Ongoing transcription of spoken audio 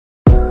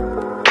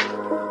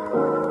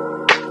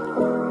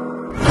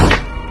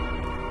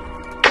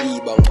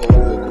Liban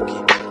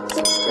overcooking.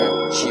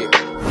 Subscribe, share.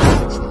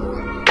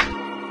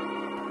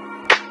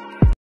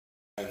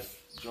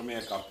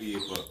 Jamaica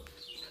people,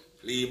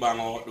 Liban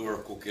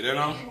outdoor cooking, you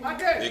know?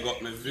 Okay. They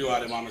got me viewer,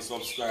 them and my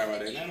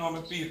subscriber, you know,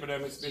 my people,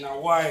 them, it's been a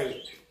while.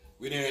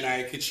 We there in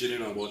our kitchen, you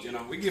know, but, you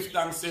know, we give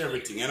thanks to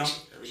everything, you know?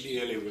 Every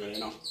day I live, you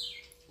know?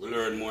 We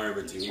learn more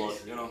everything,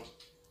 but, you know,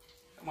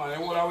 man, they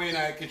all away in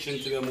our kitchen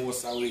to the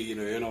most away, you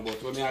know,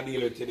 but when I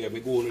deal with today, I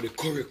go to the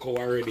curry cow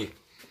already.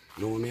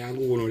 You know, I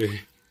go to the,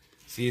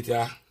 see it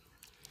here?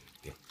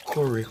 The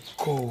curry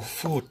cow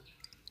foot.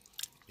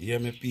 Yeah,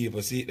 my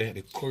people, see it,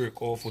 the curry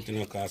cow foot, you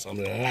know, cause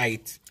some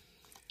light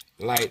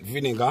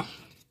vinegar.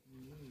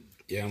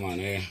 Yeah, man,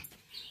 yeah.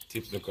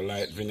 Typical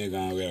light vinegar,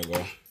 and we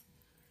go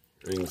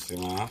rinse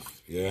him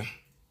off, yeah.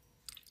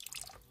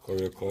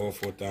 Curry cow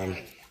foot, and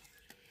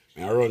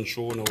I run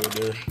through now with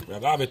there.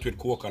 We have it with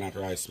coconut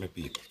rice, my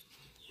people.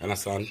 You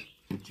understand?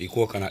 The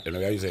coconut, you know,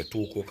 we use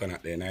 2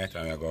 coconut there night,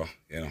 and we go,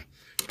 you know.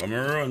 But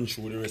I run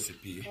through the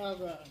recipe.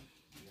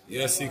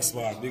 Yeah, 6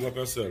 bars, big up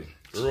yourself.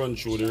 Run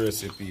through the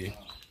recipe.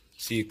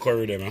 See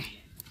curry them, huh?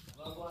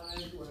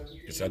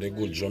 It's a the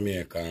good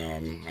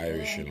Jamaican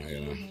Irish, you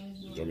know.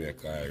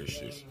 Jamaican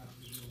Irish is.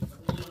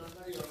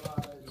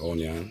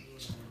 Onion,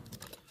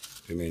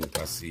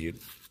 pimento seed,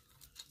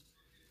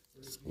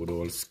 good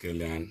old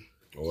scallion,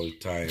 old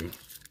thyme,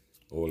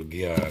 old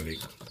garlic,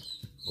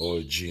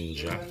 old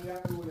ginger,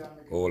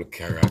 old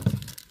carrot,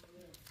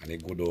 and a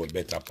good old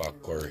better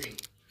pack curry.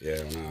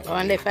 Yeah,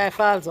 one the 5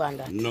 falls one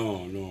that?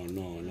 No.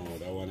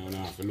 That one will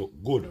have to look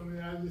good.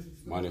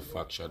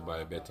 Manufactured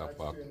by Better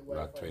Pack,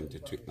 that 20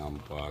 Twickenham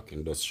Park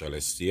Industrial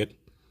Estate,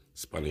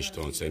 Spanish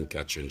Town, St.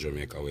 Catherine,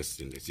 Jamaica, West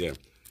Indies. Yeah.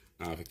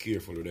 Now be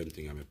careful with them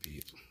things, my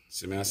people.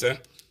 See me I say?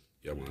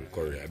 Yeah man,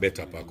 curry. A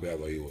Better Pack we are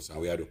going to use.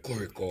 And we have the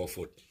curry cow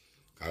foot.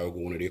 Because we're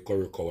going to the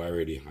curry cow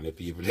already. And the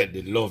people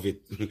they love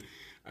it.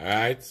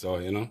 Alright, so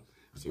you know.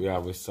 So we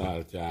have with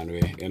salt and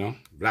we, you know,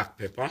 black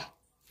pepper.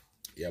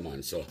 Yeah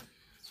man, so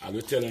I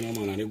will tell you,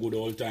 man, and the good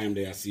old time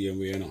there, same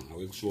way, you know. I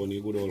will show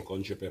you the good old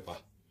country pepper.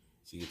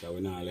 See it,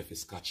 we now left it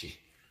scotchy.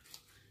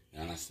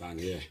 You understand?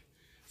 Yeah.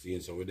 See,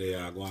 so we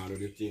there, go on with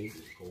the thing.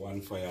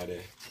 One fire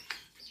there.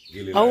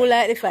 Gilly how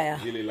light the fire?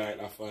 Gilly light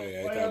the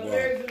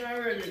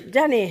fire.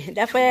 Johnny,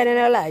 the fire in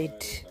the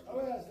light.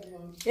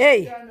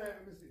 Hey,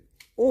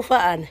 who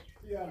fan?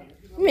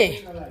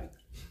 Me?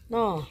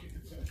 No.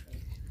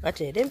 But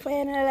them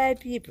fire in the light,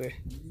 people.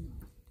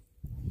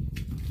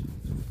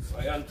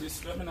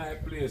 Scientists, them in a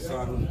place,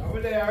 and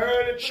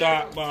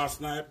Shortboss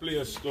in a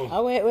place too.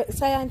 Oh, wait,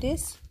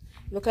 scientists?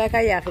 Look like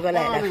I have to go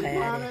like that fire.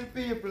 Morning,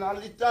 people.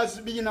 It has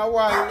been a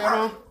while, you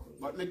know.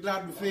 But I'm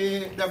glad to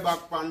be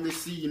back on the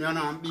scene, you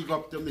know. And big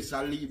up to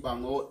Mr.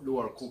 Liban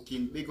Outdoor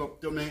Cooking. Big up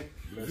to me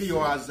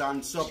viewers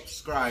and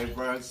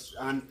subscribers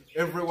and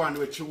everyone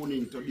who tune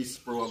into this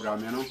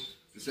program, you know.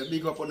 It's a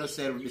big up on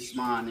yourself this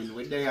morning.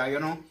 We're there, you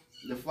know.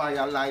 The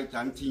firelight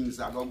and things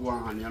are going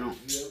on, you know.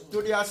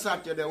 Today is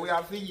Saturday, we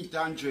have to eat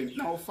and drink.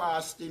 No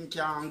fasting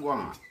can go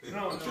on.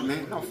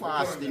 No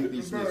fasting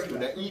business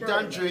today. Eat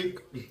and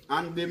drink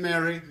and be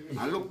merry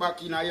and look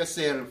back in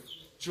yourself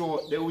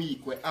throughout the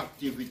week with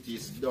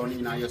activities done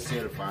in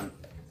yourself and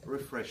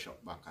refresh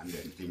up back and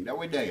then think that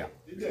we're there.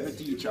 The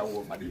teacher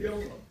over there.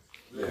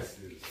 Yes.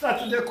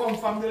 Saturday come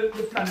from the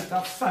planet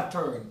of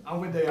Saturn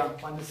and we're there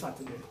on the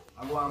Saturday.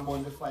 I go and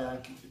burn the fire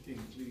and keep the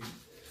thing clean.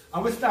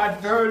 And we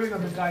start early, you know,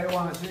 because you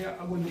want to say,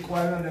 I'm going to go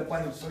around the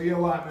planet, so you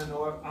want me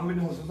know, and we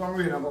know some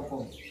rain is going to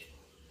come.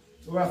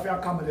 So we have to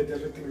accommodate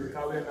everything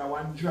because we have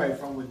one drive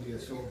from with there.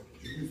 So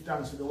we give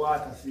thanks to the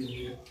water same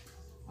way.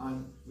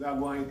 And we are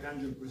going to eat and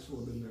drink with soul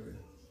and merry.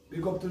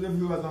 Big up to the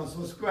viewers and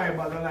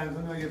subscribers along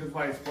to know your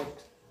device,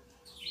 but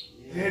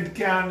the head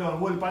can't do,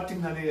 hold the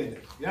thing on the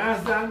head. You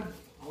understand?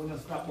 I want to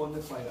stop on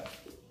the fire.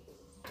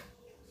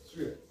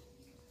 Straight.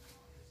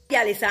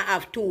 Girl is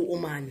have 2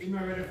 women.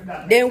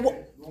 Then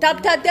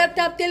tap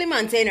tell him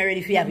and say not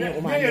ready for having a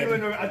woman.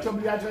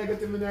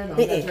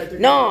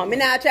 No, me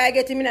not try to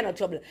get him in no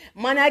trouble.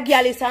 Man a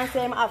girl is and say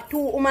him have 2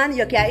 women,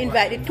 you can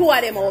invite the 2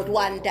 of them out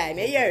one time.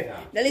 You hear?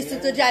 Now listen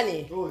to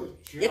Johnny.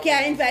 You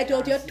can invite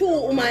out your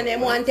 2 women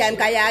them one time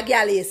because you're a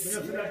girl is.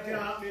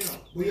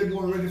 But you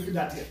don't ready for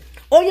that yet.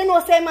 Oh, you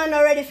know, say man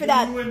not ready for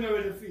that.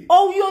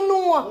 Oh, you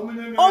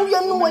know. Oh,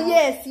 you know,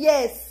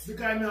 yes.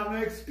 Because I have no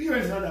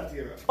experience of that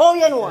here. Oh,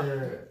 you know.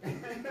 You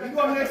have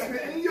no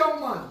experience. You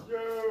young man.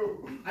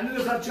 And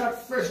you just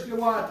chat fresh the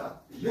water.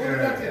 You know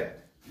that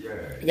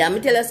yet? Yeah, me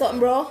tell you something,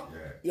 bro.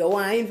 You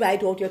want to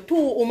invite out your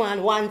 2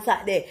 women one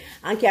Saturday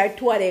and carry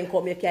 2 of them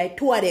come. You carry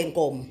 2 of them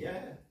come. Yeah.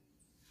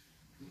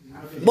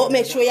 But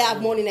make sure you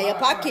have money in your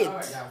pocket.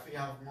 You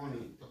have money.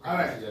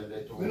 Alright.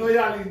 We know you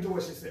all need to do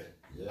what she said.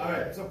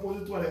 Alright, suppose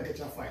the 2 of them catch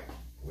a fight.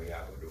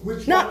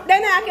 Which no, one? they're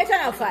not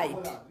catching a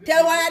fight.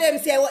 Tell one of them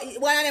say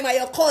one of them are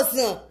your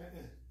cousin.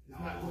 It's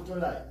not good to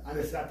lie. And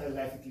they start telling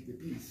life to keep the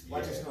peace.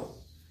 Watch this now.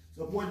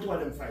 So point 2 of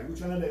them fight.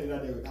 Which one of them is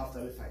there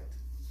after the fight?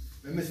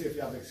 Let me see if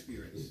you have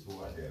experience. 2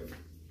 of them.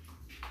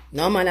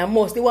 No man, I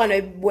must the one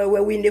where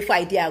we win the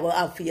fight here go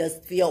have for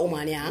your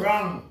woman, yeah.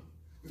 Wrong.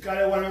 Because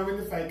the one who win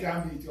the fight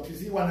can't beat you. If you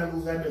see one that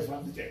lose, I best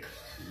one to take.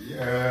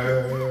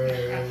 Yes.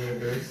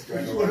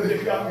 You only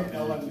can't beat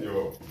that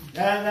one.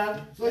 Yeah,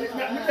 so you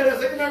tell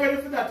us, you're not ready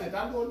for that yet.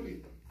 I'm don't do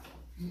it.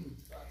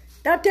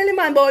 Don't tell him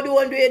man about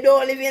don't do it,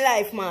 don't live your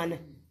life, man.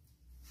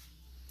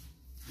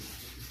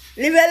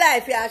 Live your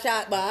life, yeah,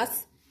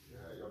 Shortboss.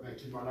 You're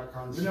making man a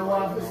consider. You know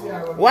what to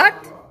say?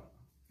 What?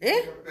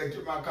 Eh? You make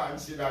him a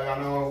consider,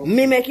 you know.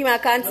 Me make him a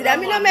consider.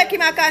 Me not make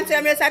him a consider.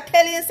 I'm just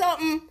telling you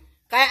something.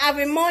 Because you have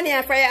your money,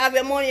 and for you have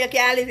your money, you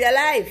can't live your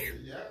life.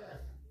 Yeah.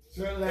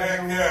 Certain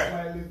life no work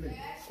while living.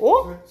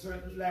 Oh?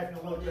 Certain life no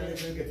work while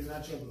living, get in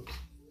that trouble.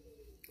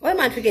 Why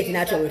man forgetting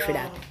that trouble for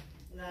that?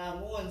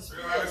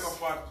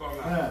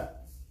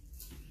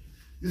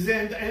 You see,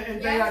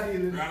 entire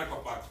deal.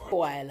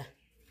 While.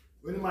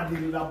 When the man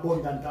deal with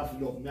abundant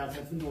of love, me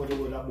have to know the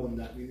word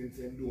abundant meaning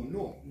saying don't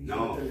know.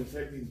 No. Tell him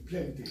say it means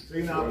plenty. So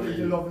you know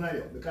plenty love now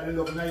you, because the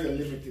love now you're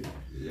limited.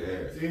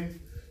 Yeah. See?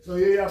 So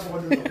you have to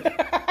do love.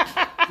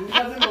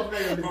 Because the love now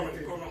you're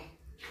limited.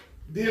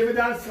 David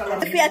and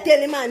Salam. If you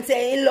tell the man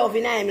say in love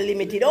in him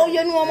limited, oh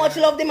you know how much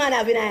love the man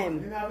have in him?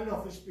 You don't have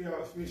enough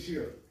to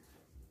share.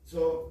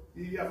 So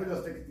you have to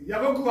just take it. You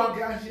have to go and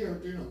get and share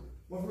it, you know.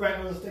 But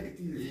right now just take it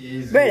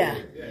easy. Brother,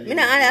 me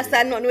not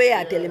understand nothing where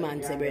you tell the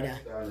man say, brother.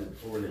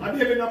 And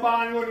David no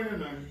born running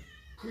in and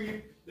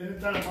creep, then you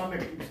turn up and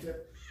make him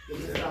step.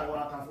 Then you start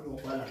walking for no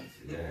balance.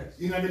 Yes.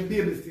 You know the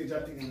baby stage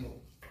of thing you know.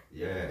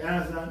 Yeah. You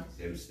understand?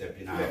 Them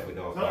stepping out Yeah.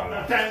 without So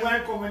balance. the time when I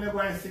come when you go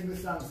and sing the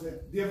song, say,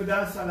 David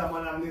and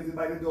Solomon are lazy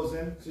by the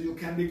dozen, so you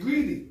can be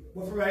greedy.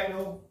 But for right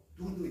now,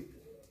 don't do it.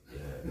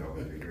 Yeah,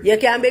 no, You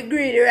can be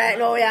greedy right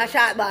now, you're a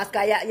Shortboss,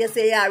 because you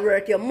say you're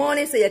worth your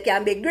money, so you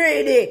can be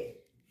greedy.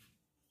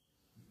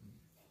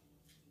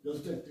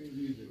 Just take things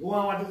easy.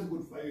 What is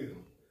good for you?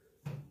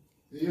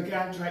 You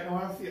can't try now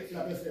and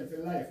flap yourself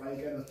in life, and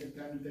you cannot take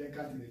time to take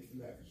continent in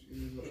life. It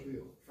is up to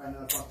you.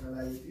 Final factor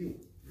lies with you.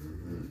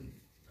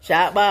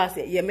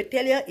 Shortboss, yeah, me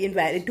tell you,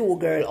 invite the two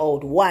girls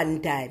out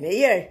one time, you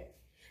hear?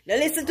 Now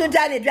listen to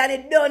Johnny.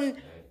 Johnny done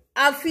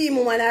have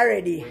female woman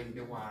already. When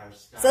the war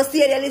starts. So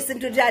stay there, listen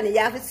to Johnny. You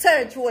have to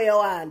search what you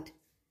want.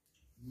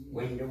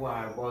 When the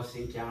war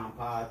bossing can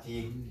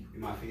party, you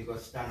might feel go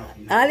stand up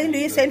in All in do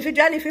you send for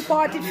Johnny for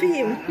party for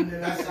him. And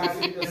then That's how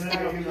you just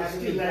stand up in the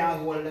street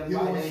and hold them you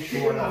by don't their feel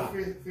shoulder. enough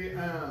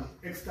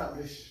to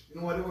establish. You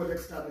know what the word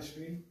establish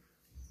mean?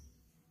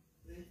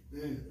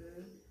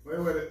 What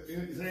the word, you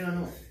say you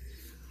don't know.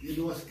 You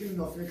don't skill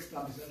enough to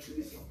establish a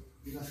threesome.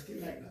 You don't skill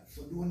like that.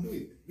 So don't do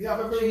it. We have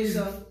a very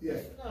Threesome? Yeah.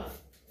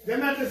 They're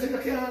not just saying you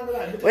can't handle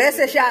that. When you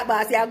say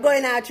Shortboss, you're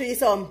going out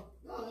threesome.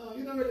 No,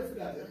 you're not ready for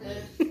that.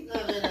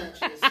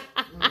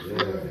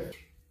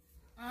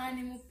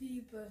 Animal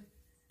people,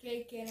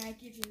 cake in our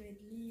kitchen with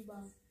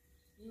Liban.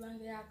 Liban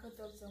they have cut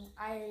up some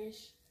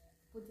Irish,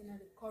 put in the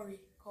curry,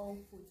 cow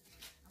food.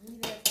 And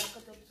we have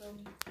cut up some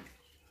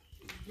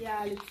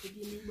garlic to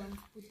the Liban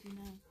put in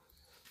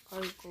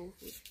curry, cow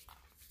food.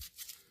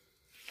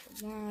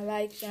 So,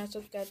 like and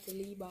subscribe to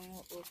Liban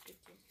or okay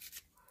too.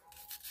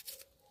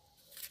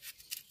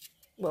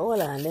 But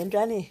hold on then,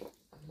 Johnny.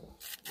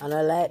 I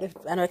don't like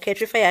the, I don't catch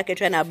the fire, I can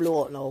try to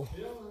blow out now.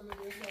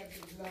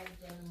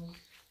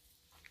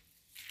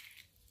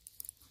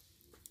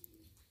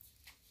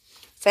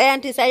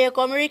 Scientist, are you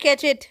come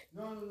re-catch it?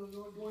 No,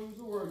 don't use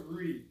the word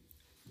greed.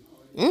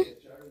 Hmm?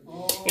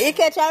 You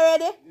catch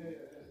already?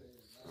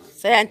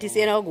 Scientist,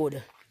 you know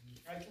good.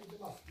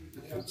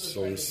 Put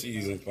some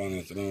season on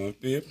it, you know,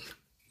 babe.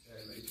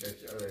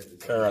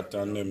 Carrot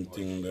and them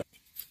thing there.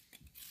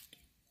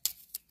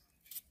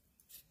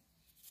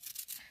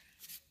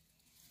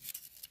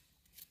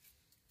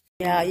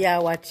 Yeah,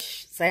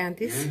 watch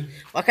Scientist.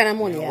 What kind of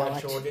money you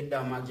Watch watch? how the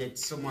dam get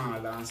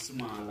smaller and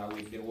smaller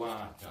with the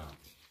water.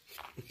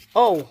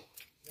 Oh,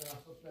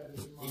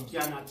 It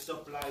cannot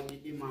supply the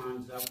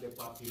demands of the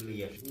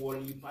population. Whole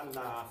heap of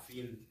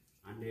laughing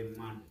and they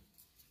mad.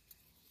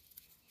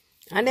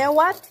 and then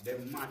what? They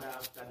mad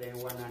after they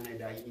one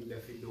another in the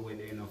fido when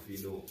they no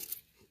fido.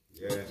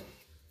 Yeah.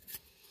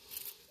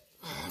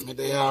 Me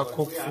they are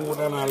cook food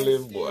and I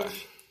live, boy.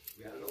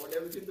 We allow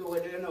them to do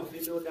when they no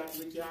fido that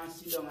we can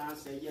sit down and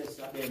say yes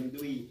to them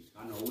do it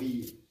and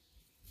we.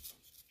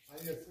 And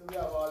yes, we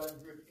have all them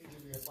great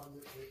engineers on the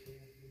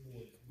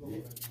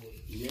government board.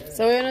 Yeah.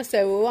 So you know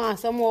say we want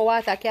some more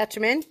water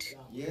catchment?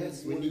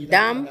 Yes, we need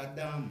Dam? another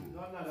dam.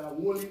 No,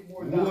 whole heap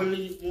more down. Whole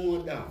heap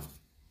more dam.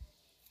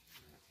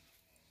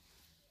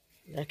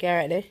 The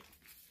carrot there.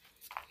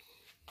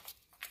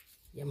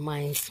 Your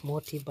mind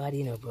smutty body,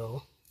 you know,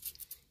 bro.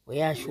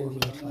 Where you show me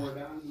it More for?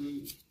 than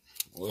we.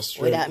 What that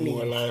strength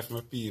more mean? life,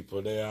 my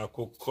people. They are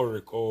cook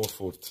curry cow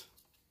food.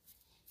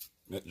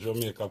 Make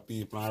Jamaica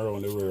people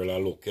around the world a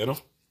look, you know?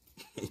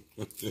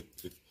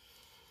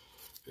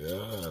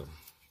 Yeah.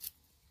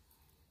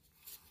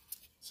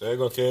 So you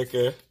go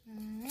KK?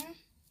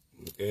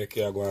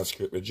 KK I go and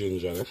scrape the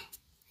ginger, eh?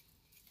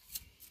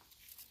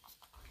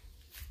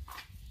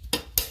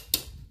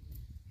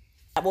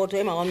 about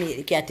him and meet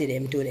the cat to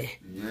them today.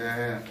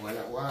 Yeah,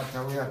 well,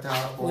 water we are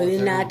talking about. Well, he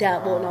not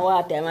talk about no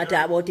water, I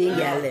talk about the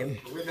girl them.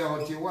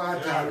 Without the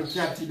water, the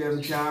cat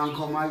them can't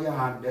come a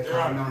yard. They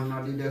can't none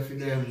of the for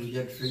them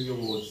get for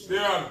use.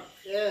 Leon,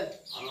 Yeah.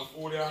 and the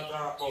food you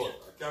talk about,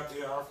 a cat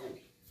here or food?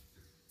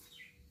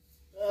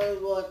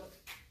 What?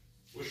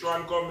 Which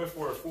one come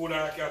before, food or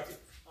a cat?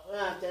 I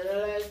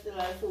tell you,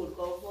 like food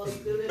come first,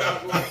 till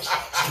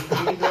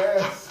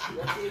Yes.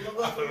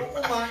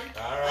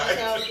 Alright.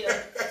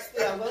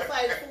 I'm going to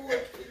find food.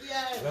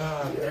 Yeah.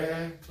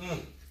 Yeah.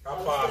 Come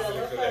pass it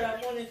to them.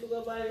 Money to go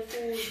buy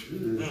food.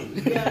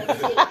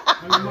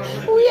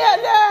 We are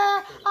there.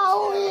 How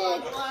we?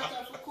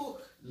 Water for cook.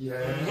 Yeah.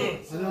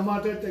 And no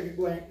matter take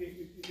going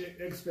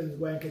expense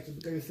going catch it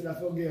because you still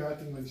have to get her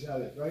thing when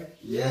Charlotte, right?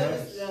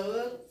 Yes.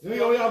 You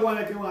have one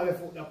like you want to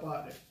food that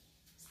part there.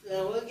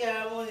 Yeah, we'll get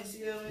our money,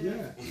 see them.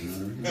 Yeah.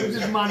 Which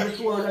is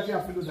mandatory that you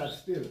have to do that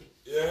still.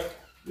 Yeah.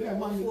 Yeah,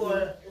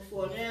 mandatory.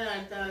 Before me and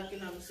I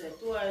talking, I said,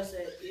 I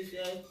said, if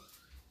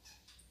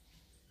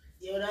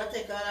you would have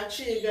taken a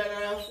 3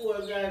 grand or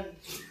 4 grand,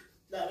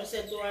 that I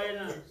said to her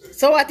now.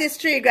 So what is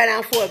 3 grand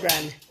and 4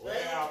 grand?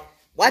 Yeah.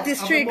 What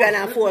is 3 grand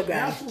and 4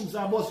 grand?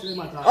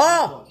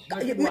 Oh,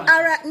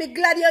 alright, me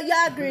glad you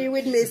agree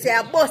with me. Say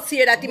a bus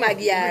here that him a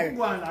give her.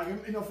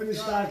 You know, finish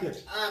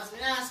started.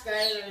 Ask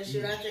her,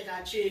 should I take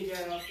a 3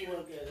 grand or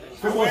 4 grand?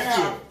 For what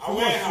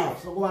year?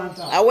 So go on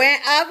top. I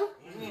went have?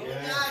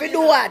 For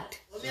do what?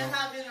 I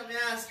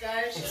ask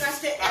her, should I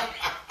take that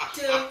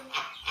to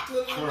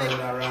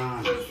Further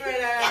on.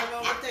 further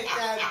around, take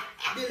that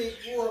Billy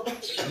Pope?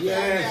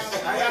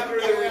 Yes, I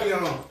agree with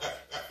you.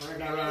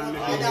 Further on.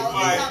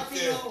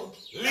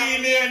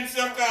 Lenience,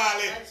 you call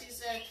it. And she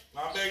said, I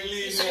beg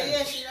she said, lenience.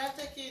 yeah, she don't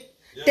take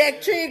it.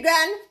 Take 3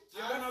 grand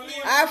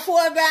or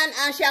 4 grand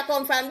and she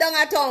come from down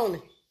a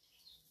town.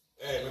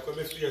 Hey, me could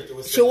be fair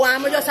to She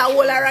want me just a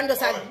hold her and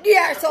just a give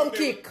her some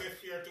kick. Be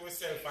fair to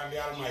herself and the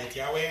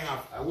Almighty. I won't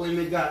have. What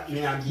me got,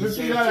 me I give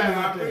you.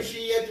 I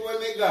appreciate what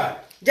me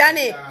got.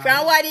 Johnny,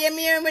 from what you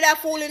hear me that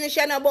foolishness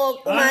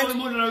about woman?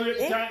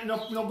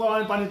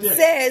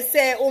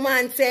 Say,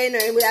 woman say no,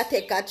 he will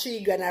take a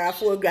 3 grand or a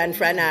 4 grand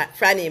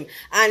from him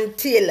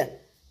until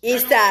he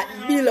start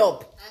build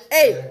up.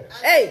 Hey,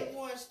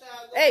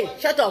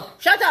 shut up.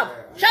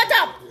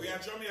 We are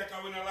Jamaica,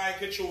 we don't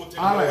like it, truth.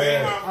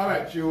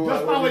 Alright.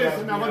 Just power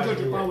yourself, I'm going to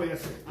judge you power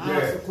yourself.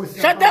 Ask a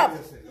question. Shut up.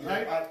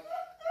 Right?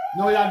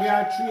 Now you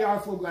get 3 or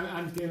 4 grand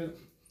until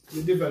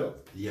you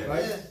develop. Yes.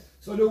 Right?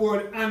 So the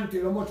word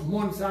until, how much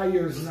months or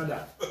years in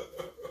that?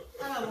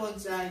 How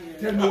months are you?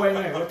 Tell me why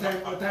night. What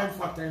time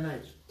factor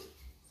night?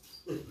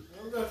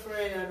 I'm not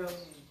afraid I don't.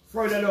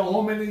 Further down,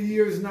 how many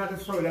years not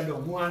further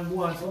down?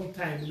 One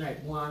sometime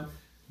night. 1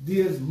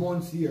 days,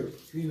 months, years,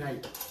 3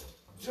 nights.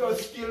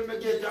 Just still me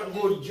get a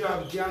good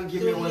job, can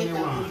give me what me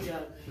want.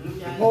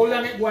 How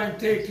long it going to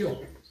take you?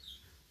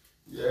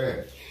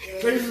 Yeah.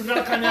 So this is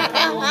not kind of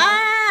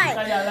Hi.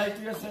 can you lie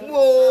to yourself?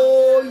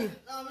 Whoa. No,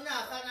 I'm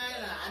not.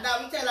 And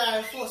I'm telling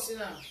her first, you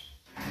know.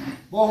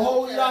 But how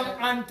long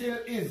until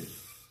is?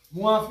 I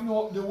want to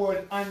know the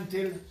word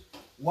until.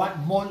 What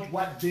month,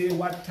 what day,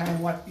 what time,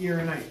 what year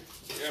and night?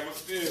 Yeah, but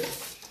still.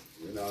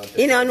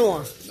 He don't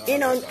know. He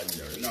don't.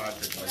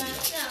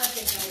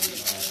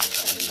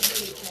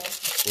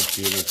 Put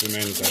in the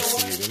pimento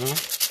seed, you know?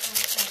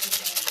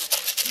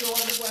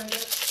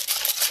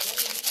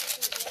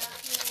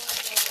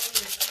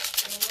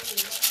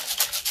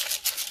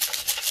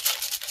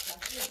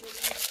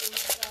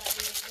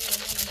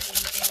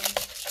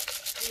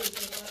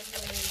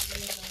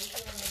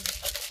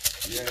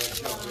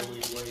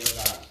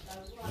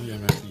 Yeah,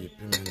 man, the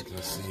pimento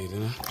seed, you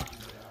know?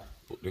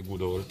 Put the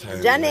good old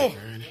time.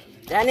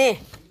 Johnny,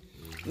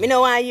 me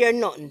no want to hear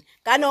nothing.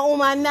 Because no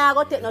woman now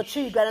go take no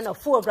 3 grand and no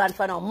 4 grand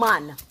for no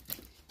man.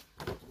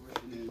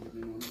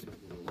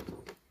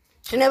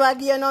 She never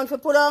give you none for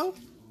put on?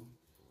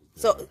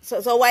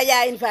 So why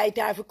you invite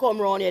her to come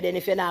round here then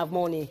if you don't have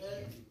money?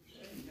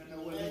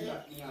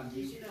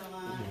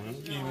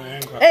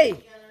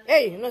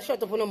 Hey, no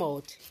shut up on the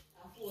mouth.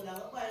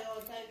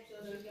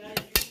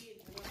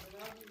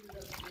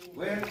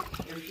 Well,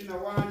 if you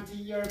don't want to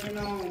hear me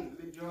now,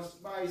 me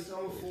just buy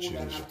some food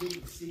and a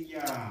big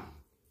cigar.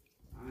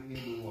 And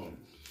you go.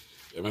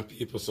 Yeah, my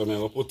people, so I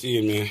go put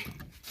in me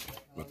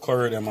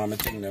curry them and my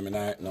thing them in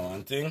night now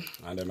and thing.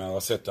 And then I go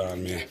set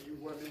on me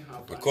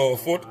cow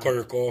foot,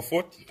 curry cow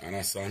foot, and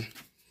a son.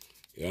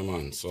 Yeah,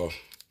 man, so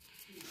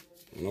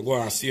I'm going to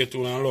go and see it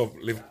too and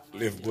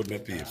live good, my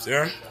peeps,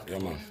 yeah? Yeah,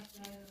 man.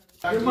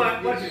 You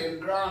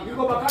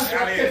go back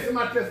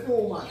and test the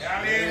woman.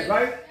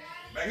 Right?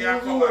 You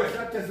do worse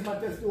than test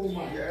the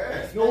woman.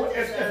 Yes. No,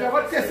 if you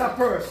ever test a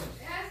person,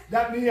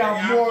 that means you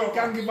have more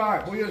can give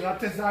her. But you just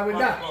test her with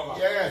that.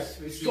 Yes,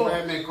 we see So,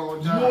 where I make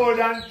out that. more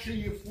than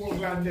 3 or 4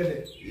 grand a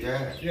day.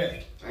 Yeah.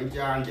 Yeah. And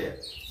can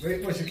get. Very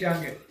much you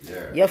can get.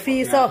 Yeah. You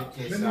feel so?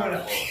 You know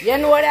that. You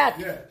know that?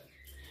 Yeah.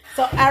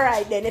 So,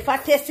 alright then, if I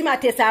test him, I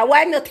test her.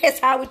 Why not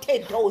test her with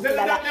 10,000?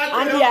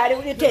 And the other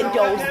with the 10,000.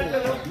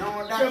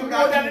 No, that would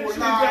have been too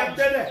large.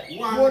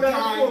 One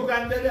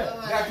time.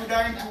 That would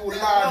have been too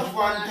large.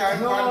 One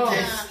time, one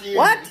testing.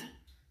 What?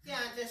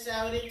 Can't test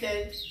her with the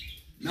 10.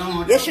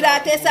 No, You should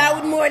have tested her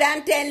with more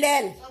than 10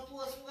 then.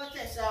 Suppose we go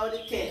test her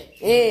with the 10.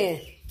 Yeah.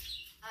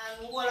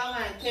 And what am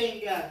I 10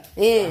 grand?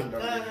 Yeah. No,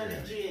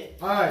 the J.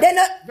 Alright. Then,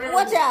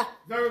 what's that?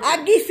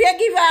 A gift you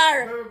give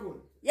her. Very good.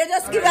 You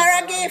just give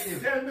her a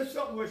gift. Tell me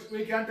something which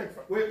we can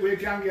take. We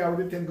can get out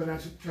of the 10 grand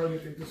and turn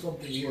it into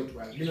something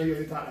worthwhile. You know,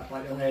 you're talking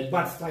about the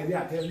bad side.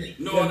 Yeah, tell me.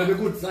 No, the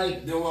good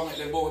side. The one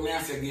the boy me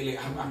I say Gilly,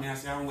 I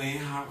say I'm weighing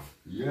half.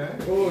 Yeah.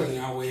 Oh,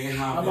 I'm weighing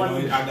half. You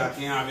know, that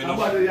thing have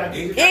about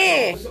the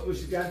Eh. so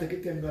she can take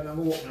it 10 grand and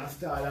go walk and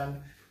start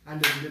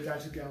and then the time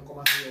she can come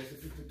and say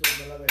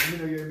 $50,000. You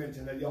know, you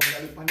mentioned that young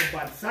girl on the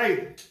bad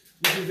side,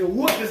 which is the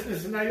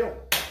worthlessness in you.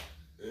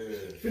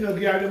 If you don't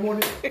give her the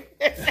money.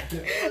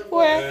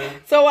 Well,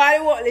 so why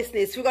the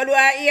worthlessness? We're going to do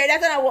her ear.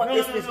 That's not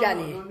worthlessness,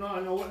 Johnny.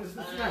 No,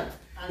 worthlessness tonight.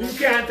 You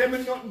can't tell me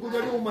nothing good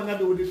with the woman that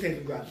do with the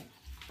 10 grand.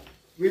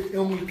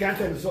 You can't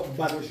tell me something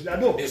bad what should I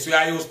do. This way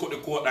I use cook the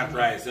coat that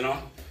rice, you know?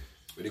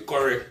 With the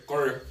curry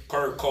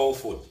cow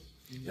food.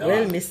 Yeah,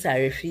 Well, man. me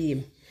sorry for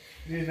him.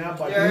 In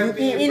a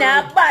In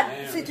a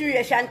bad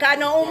situation, because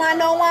no woman,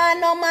 no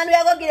man, we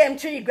are going to give them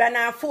 3 grand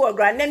and 4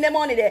 grand. Then the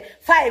money there,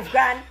 5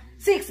 grand,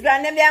 6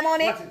 grand, them their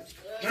money.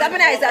 Stop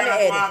nice on the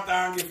head.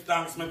 And give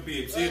thanks, my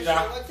peeps. See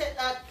that? Take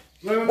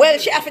that. Well,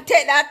 she have to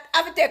take that.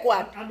 Have to take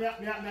what? I'm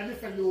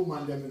defend the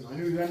woman, them, you know. I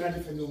know I'm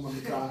defend the woman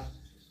because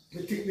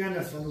I think me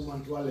understand the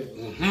woman to a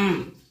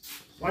level.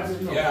 What is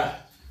it now? Yeah.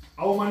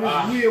 A woman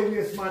is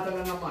way smarter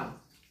than a man.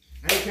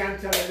 I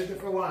can't tell her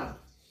if I want.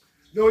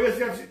 No, you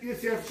see, if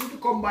she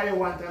come by you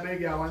one time, I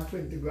get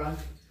 120 grand.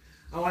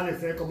 I want to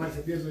say, come and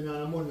say, give me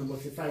no money,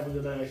 but say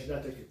 $500, should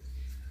I take it?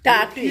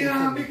 Talk to him.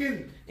 Yeah,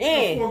 begin.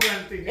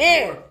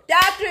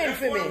 Talk to him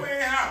for me.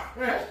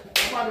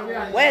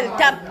 Well,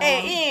 tap,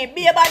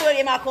 be a bad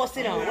way, my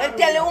cousin. Well,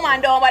 tell the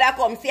woman down but I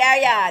come see her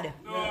yard.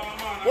 No,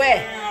 man. Where?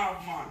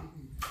 Man.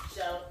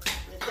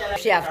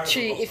 She have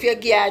 3, if you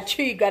give her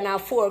 3 grand or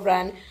 4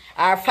 grand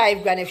or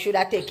 5 grand, if she should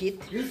have take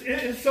it.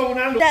 It's so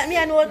now. That me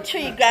I know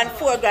 3 grand,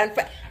 4 grand.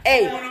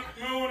 Hey,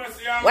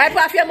 wipe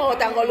off your mouth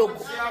and go look.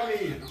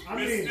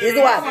 Is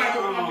what?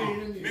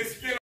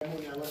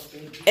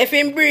 If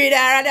him breed her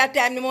at that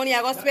time, the money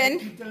I go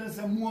spend.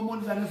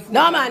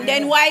 No man,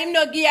 then why him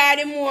not give her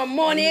the more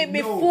money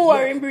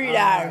before him breed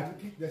her?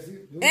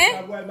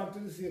 Eh? But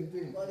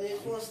the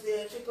first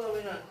day she come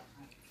in,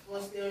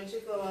 first day she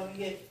come and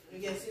we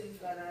get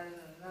silver and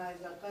nice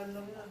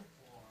condom.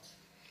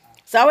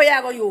 So what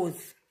you going to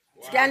use?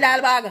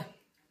 Scandal bag?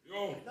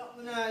 Yo,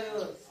 Nothing I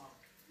use.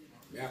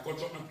 I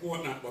cut up my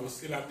coat now, but I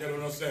still have to tell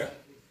you no say.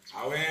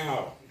 I went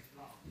out.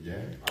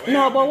 Yeah.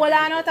 No, but what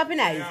I not up in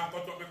eyes? I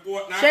cut up my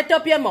coat now. Shut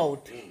up your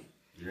mouth.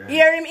 Yeah.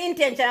 Hear him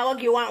intention, I will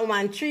give one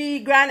woman 3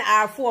 grand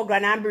or 4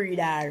 grand and breed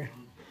her.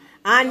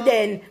 And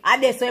then,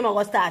 at this time, I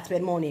will start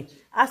spend money.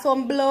 And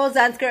some blouse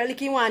and skirt,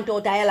 like you want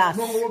out of your last.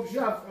 No, hope she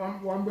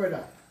have one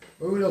brother.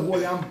 We will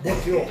hold him,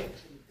 but you.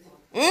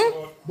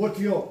 But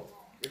you.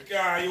 We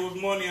can't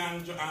use money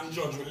and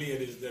judge with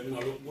ladies, them, you know,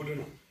 look good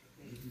enough.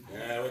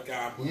 Yeah, we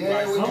can't put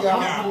price. we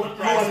can't put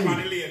price money.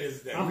 on the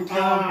ladies, them.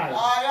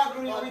 I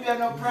agree with you,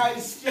 no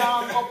price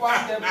can't up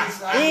on them.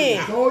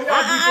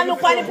 And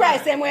look at the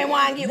price them when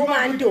want to give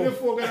woman 2.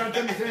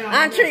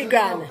 And 3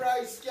 grand.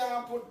 Price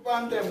can't put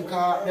on them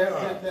car.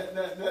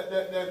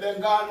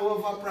 Them gone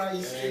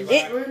overpriced.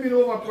 What do you mean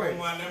overpriced?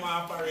 Them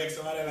operate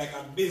so they're like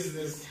a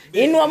business.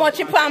 You know how much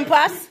you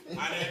pampas? And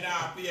they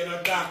don't pay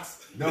no tax.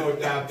 No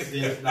tax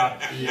is not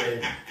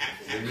paid.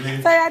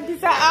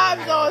 Scientists are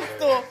arms those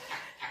too.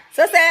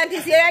 So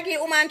scientists here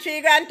give woman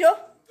 3 grand too?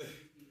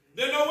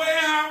 They know where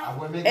you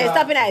have. Hey,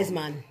 stop it nice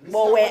man.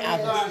 But where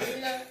have?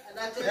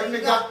 If me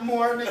got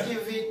more, me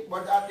give it.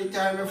 But at the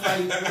time if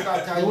I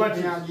got time, What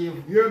me and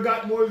give. you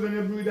got more than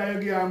your brother, you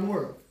give her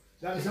more.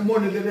 That's the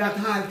money that they have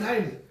all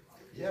time.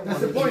 Yeah, That's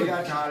but the point.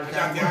 Got all the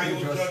time, but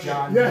you just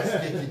can't Yeah.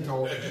 stick it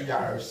out the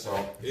years,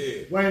 so.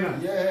 Hey. Why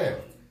not? Yeah.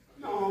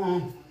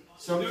 No.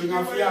 Something You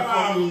of give fear her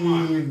love,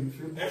 coming.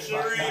 If she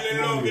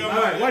really love you,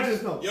 Alright, watch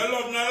this now. your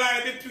love no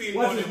lie between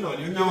Watch money, this now.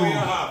 money. You No. give what you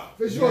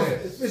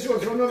have. For sure,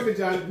 so none of it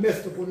are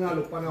messed up on all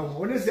look on a woman.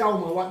 When you see a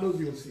woman, what does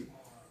you see?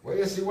 Well,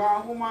 you see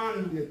one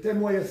woman. Yeah, tell me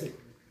what you see.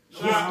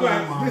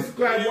 man.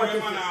 Describe what you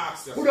man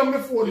ask see. you. Put on the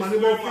phone, man,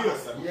 about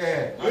feel.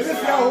 Yeah. When you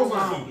see a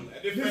woman,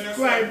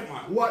 describe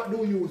man. what do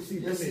you see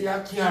You to see me. a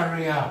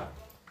carrier.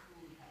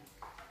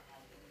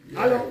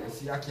 Hello? You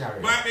see a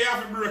carrier. Might be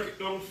have to break it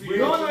down for you.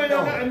 No,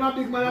 I'm a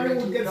big man and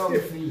he would get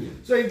stiff.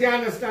 So you can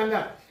understand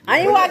that.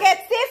 And you want to get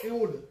He stiff?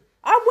 would.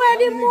 I'm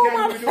wearing the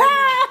How many woman.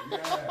 can you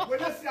do? When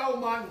you see a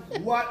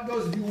woman, what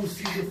does you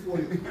see before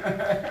you?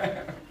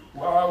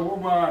 Wow,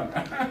 woman.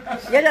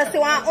 You just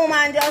want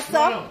woman just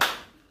so? No.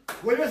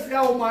 When you see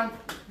a woman,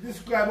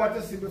 describe what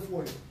you see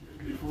before you.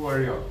 Before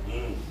you.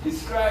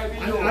 Describe it.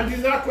 And this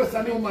is a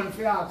question the woman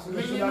for ask. So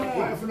if you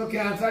don't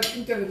can answer it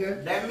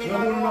intelligent, Let me you're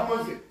know. going to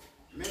opposite.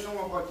 Me know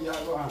what you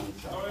are going to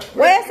answer.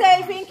 What you say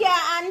if you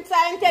can't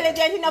answer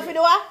intelligent enough to do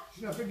what?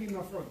 She not forgive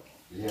my front.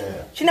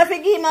 Yeah. She not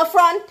forgive him a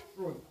front.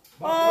 Front.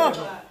 Oh,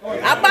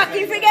 a back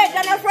you forget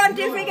and a front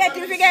you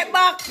forget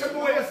back. Tell me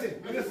what you see.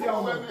 When you see a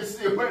woman. When we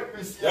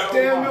see.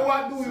 Tell me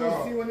what do you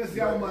see when you see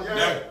a woman.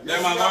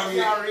 Them are going to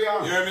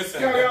you hear me say?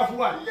 Carry off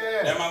what?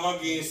 Yeah. Them are going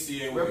to get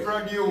see We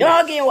produce.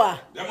 Dog in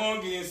what? Them are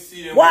going to get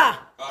see What?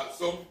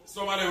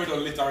 Some of them we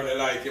don't literally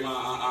like him.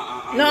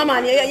 No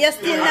man, you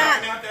still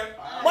not.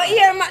 But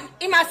here,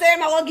 he must say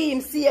him a go give him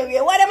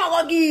serious. What am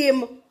I go give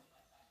him?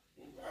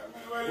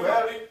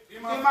 Well,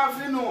 him have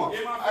to know.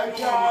 I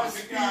can't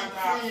speak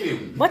for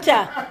him. What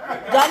ya?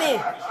 Johnny,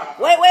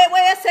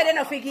 where you say they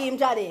no forgive him,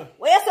 Johnny?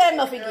 Where you say him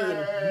no forgive him?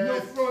 No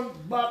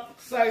front, back,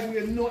 side,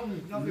 with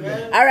nothing. Nothing.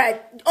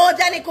 Alright, oh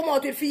Johnny come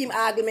out with film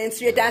argument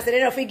straight and say they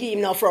no forgive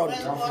him no front.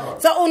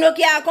 So Uno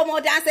can't come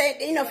out and say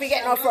he no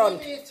forget no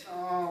front.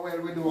 Oh,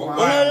 well, we do.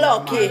 Uno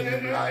lucky.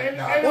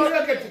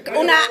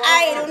 Una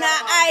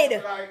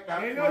hide.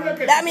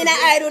 That mean I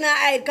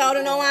hide, cause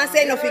Uno no want to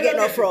say no forget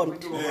no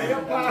front. You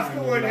pass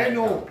the word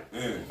hello.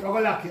 You're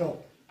going to lock you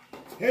up.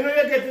 You know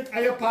you get it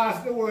and you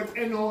pass the word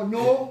hello,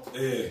 no.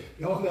 You're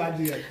going to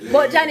do it.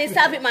 But Johnny,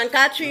 stop it man,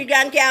 cause 3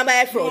 grand can't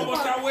buy front.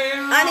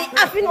 And he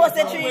happy knows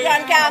say 3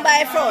 grand can't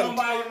buy front.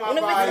 How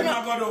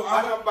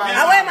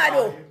way am I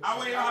do?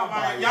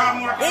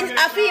 In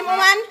a film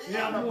woman?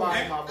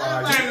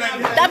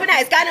 That be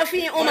nice, kind of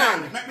film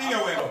woman.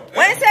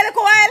 When you say the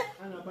while?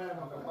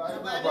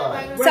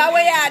 So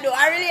what you do?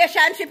 A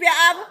relationship you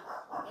have?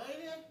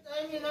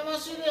 I mean, I'm a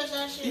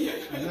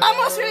relationship.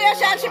 Almost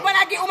relationship when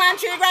I give woman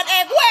 3 grand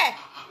egg where?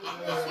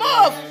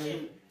 Move!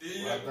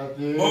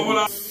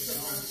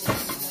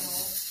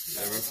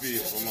 Every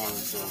people, man,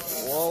 so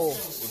Whoa.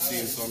 put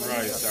in some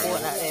rice Oh,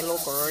 and that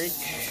look rich.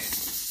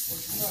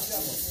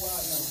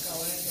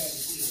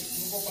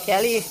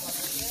 Kelly,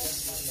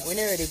 when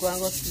you ready, go and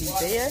go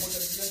sleep, eh?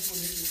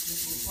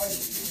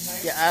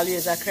 You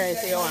always a cry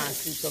say you want to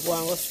sleep, so go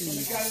and go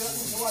sleep.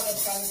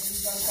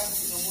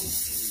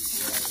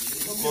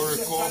 curry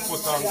corn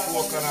put on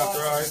coconut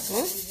rice.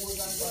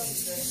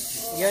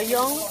 You're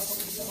young,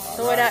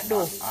 so what that do?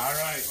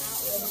 Alright.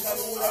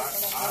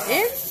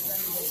 Eh?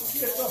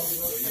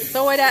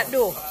 So what that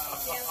do?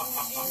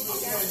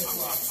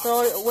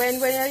 So when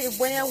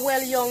you're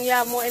well young, you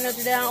have more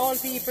energy than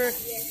old people.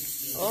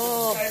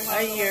 Oh,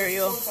 I hear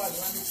you.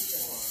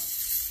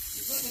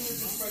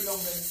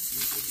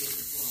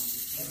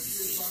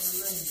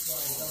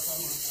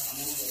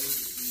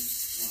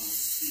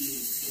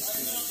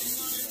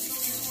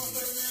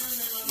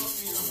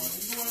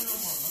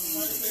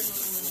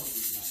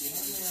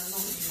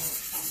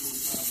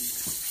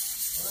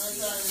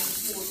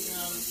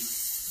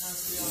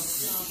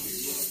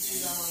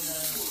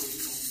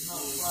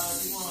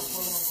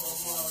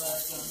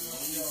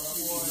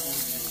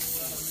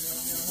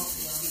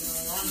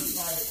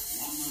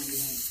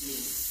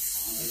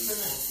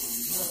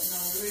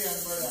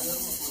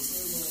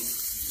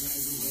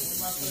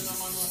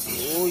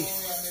 Uy,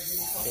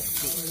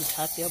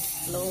 hat your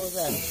clothes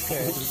and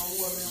skirts.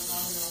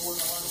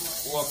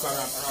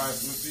 Coconut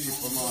rice with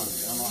people, man.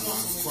 Yeah, man,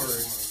 and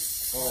curry.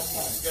 Oh,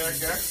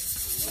 okay.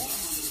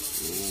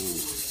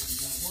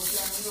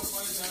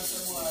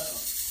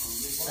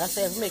 That's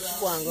why make you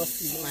go and go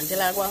sleep, man.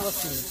 Till I go and go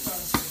sleep.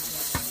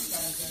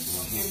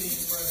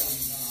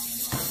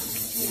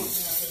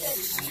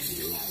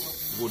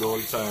 Good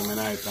old time in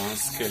night and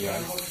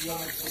skillet.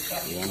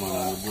 Yeah, man,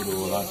 and good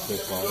old hot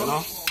pepper, you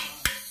know?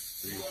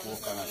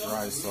 Coconut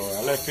rice, so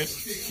I left it.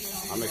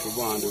 I make you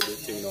go and do the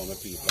thing now, my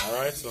people,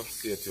 alright? So,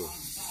 see you too.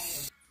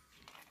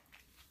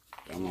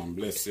 Yeah, man,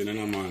 blessing, you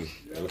know, man.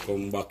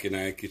 Welcome back in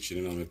our kitchen,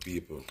 you know, my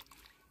people.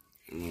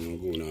 Yeah, man, I'm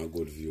going to a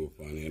good view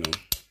upon, you know.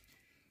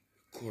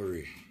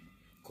 Curry,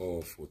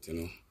 cow foot, you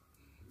know.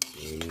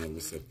 So, you know, we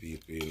say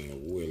people, you know,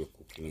 well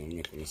cooked, you know,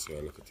 make them see a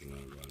little thing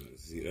I'm going to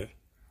see there.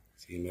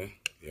 See in there?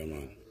 Yeah,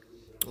 man.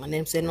 And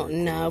them say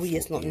nothing now, we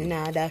just nothing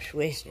now, that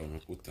way. So, I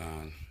put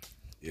on.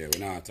 Yeah, we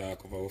not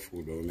talk about our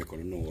food, but we make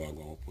them know we're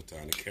going to put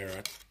on the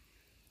carrot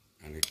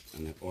and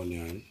the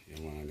onion, yeah,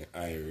 man, and the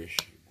Irish,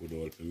 good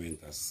old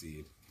pimento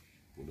seed,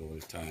 good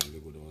old thyme, the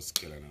good old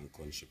skeleton and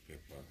country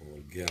pepper, good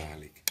old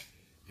garlic,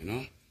 you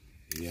know?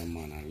 Yeah,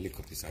 man, and lick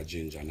up this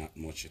ginger, not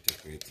much to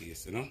take away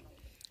taste, you know?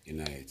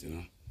 In it, you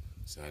know?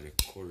 So, the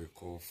curry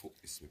cow foot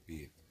is with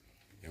it.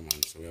 Yeah,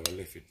 man, so we have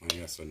left it on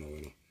here, so now,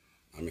 you know?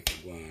 I make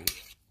it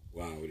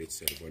go on with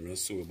itself, but no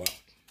so but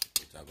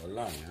it will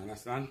line, you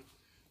understand?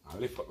 I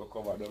lift up the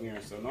cover down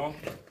here, so now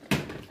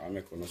I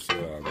make one so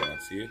I'm going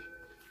to see.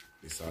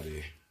 This is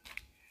the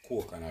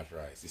coconut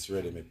rice. It's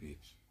ready, my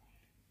peeps.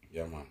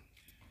 Yeah, man.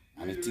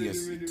 And it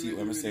tastes,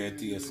 when I say it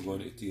tastes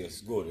good, it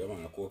tastes good. Yeah,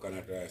 man. The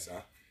coconut rice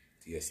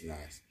tastes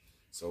nice.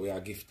 So we are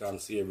give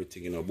thanks to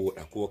everything, you know, both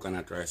the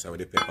coconut rice with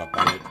the pepper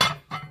pan it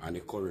and the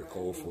curry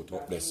cow foot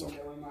up there, so.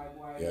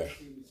 Yeah.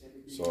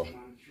 So,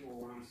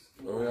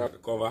 we have to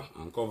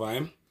cover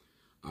him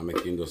and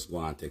make him just go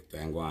and take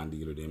time, go and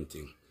deal with them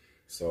thing.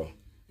 So,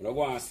 I don't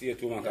go and see it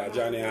too much because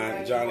Johnny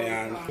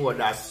and... Oh,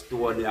 that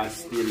stone and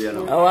still, you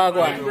know. Oh, I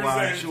go on.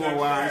 Everyone show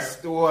one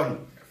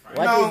stone.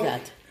 What now, is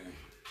that?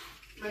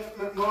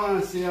 I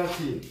want to say a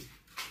thing.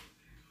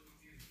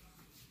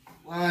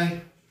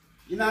 Why,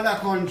 in other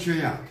country,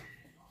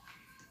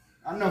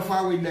 enough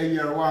of we there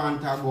here want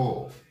to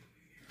go.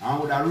 I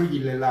would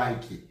really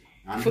like it.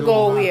 And For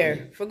go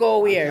where? For go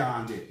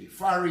where?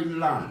 Foreign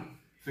land.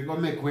 For go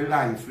make we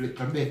life a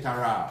little better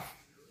off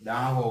than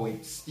how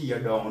it stay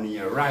down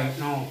here right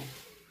now.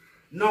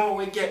 Now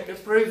we get the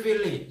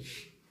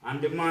privilege.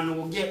 And the man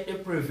who get the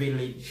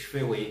privilege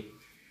for we.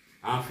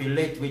 And we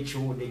let we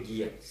through the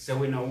gate. So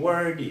we not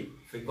worthy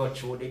if we go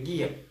through the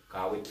gate.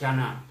 Because we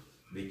cannot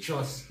be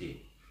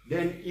trusted.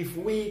 Then if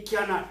we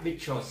cannot be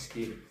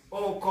trusted,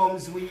 how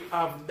comes we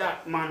have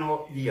that man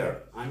up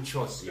there and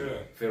trust him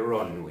for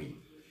run with?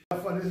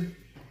 For this,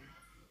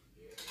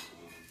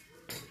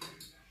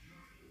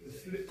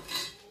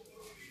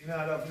 in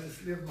order for the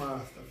slave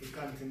master to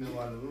continue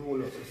on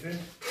rule up, you see?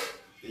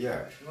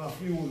 Yeah. You have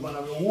to use one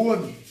of the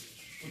own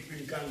put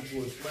in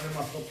control. When they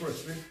must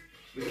suppress it,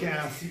 we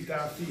can't see it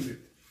or feel it.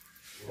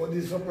 But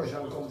this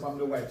suppression comes from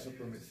the white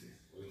supremacy.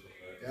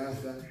 You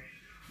understand?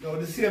 Now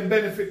the same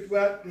benefit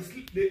where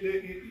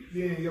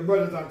your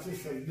brothers and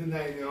sisters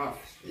deny you off.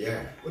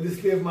 Yeah. But the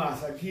slave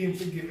master came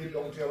to give it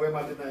down to where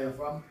man deny you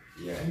from.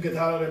 Yeah. And get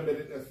all of them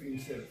benefit for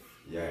himself.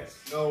 Yes.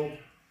 Now,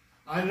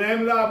 and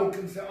them law book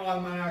can say all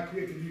men are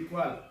created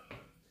equal.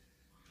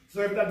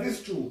 So if that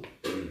is true,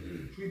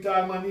 treat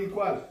all men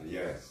equal.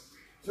 Yes.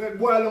 So it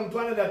boils down to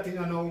another thing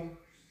now.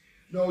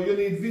 Now you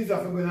need visa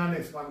for going to the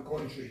next one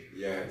country.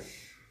 Yes.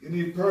 You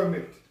need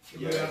permit to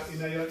go Yes. in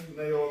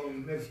your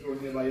next door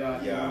neighbor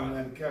yard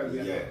in the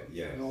Caribbean. Yeah.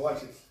 Yeah. Now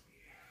watch it.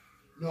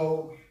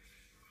 Now,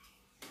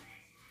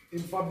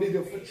 it forbid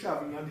you from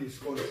traveling in this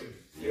country.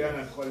 You are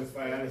not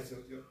qualified unless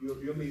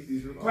you meet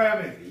these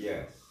requirements.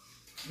 Yes.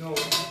 No.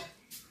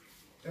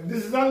 If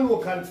this is a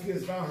local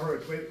place from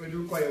Earth, where it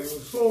require you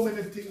so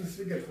many things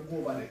to get to go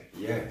over there.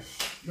 Yes.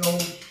 No.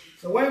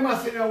 So why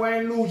must you know why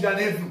in illusion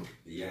heaven?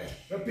 Yeah.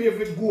 You pave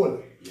with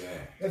gold. Yeah.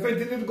 If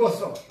anything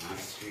goes up. And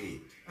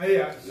street.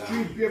 Yeah,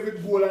 street paved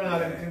with gold and all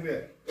them things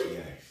there.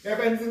 Yes. If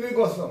anything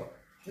goes up,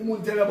 he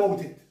won't tell about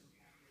it.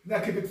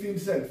 Not keep it for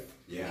himself.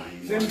 Yeah.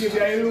 So he give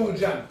you an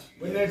illusion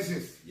when it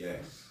exists.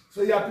 Yes.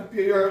 So you have to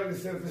prepare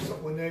yourself for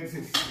something when it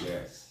exists.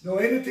 Yes. No,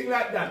 anything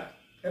like that,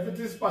 if it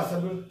is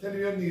possible, tell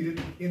you need it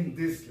in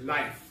this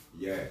life.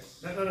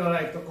 Yes. Not no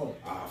life to come.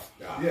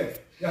 After. Yeah,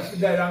 you have to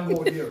die and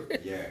go there.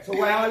 Yeah. So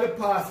why all the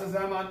pastors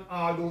and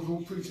all those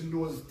who preaching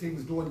those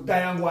things don't die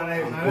and go on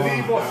heaven and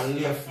leave us? And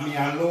leave me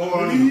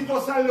alone. Leave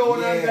us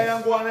alone and Yes. die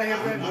and go on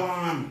heaven.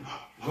 And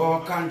go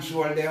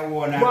control their own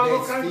Go and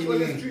destiny. control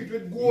the street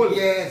with gold.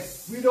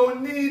 Yes. We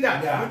don't need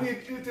that. Yeah. We need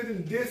it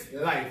in this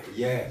life.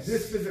 Yes.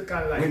 This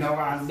physical life. We don't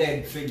want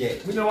dead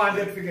forget. We don't want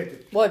them to forget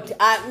it. But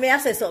may I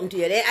say something to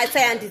you? I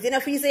scientists, you know,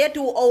 if you say you're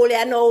too old,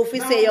 you know, if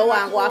you say you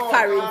want to go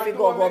foreign, if you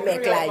go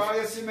make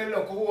life. You see me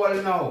look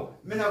old now.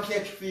 Me not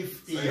catch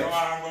 50 years.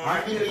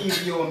 I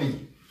believe you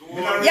me.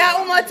 Yeah,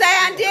 how much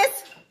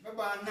scientists?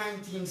 About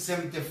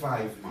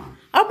 1975, man.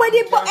 Oh, but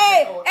the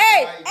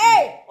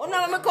hey! Oh, no,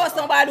 I'm cause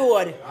somebody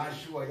word. I'm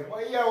sure you.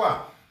 But yeah,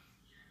 what?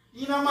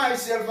 You know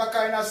myself, I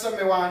kind of some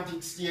me want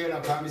it stay,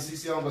 because I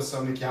see younger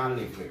so me can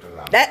live little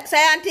long. That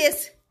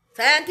scientists.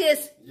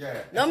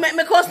 Yeah. No make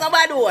me cause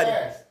nobody word.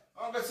 Yes.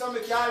 Uncle some me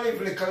can live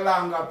little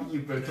longer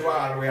people to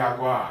all where I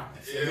go on.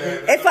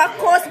 If I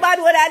cause bad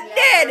word, I'm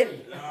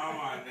dead. No,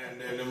 man,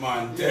 then the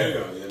man tell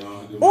you, you know.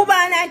 Who born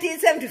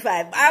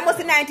 1975? Almost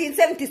in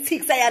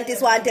 1976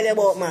 scientists want to tell you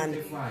about, man.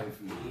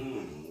 75,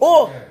 man.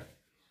 Oh! Yeah.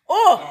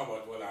 Oh! No,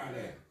 but hold on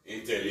there.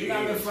 Intel You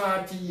know me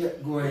 40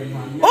 years going,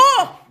 man.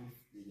 Oh!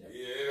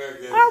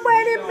 Yeah, Oh,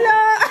 where the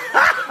blood?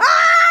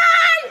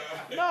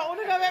 No, we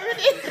don't have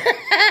everything.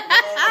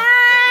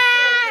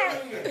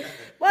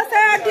 What's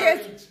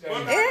scientist?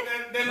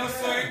 Then I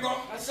saw it go.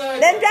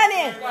 Then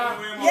Johnny,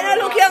 you know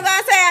look younger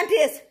than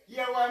scientist.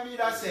 Yeah, what me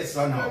that say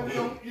so now?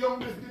 Young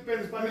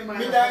depends on the mind.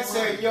 Me that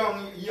say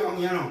young,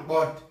 you know,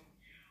 but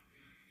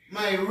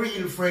my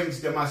real friends,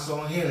 them are some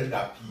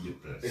elder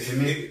people. See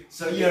me?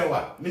 So you know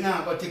what? Me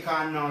not go take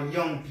on now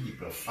young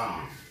people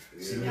farm.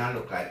 See me I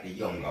look like the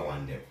younger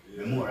one them.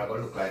 Me more I go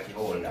look like the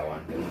older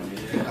one them when me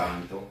take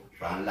on to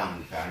for a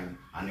long time.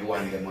 And the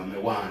one them when me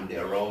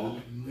wander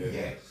around.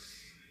 Yes.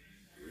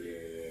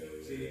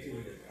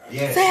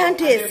 Yes.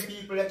 Scientist. And them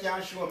people that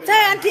can show me.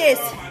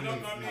 Scientist.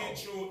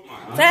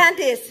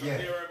 Scientist.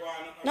 Yeah.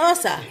 No,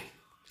 sir.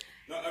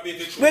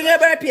 Bring your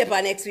bird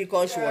paper next week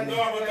and show me.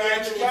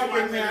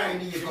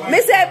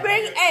 Me say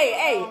bring,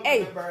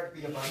 hey.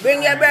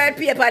 Bring your bird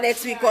paper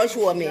next week and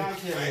show me.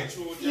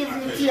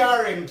 Even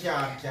TRM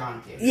can't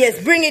tell.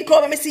 Yes, bring it,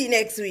 come and see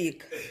next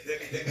week.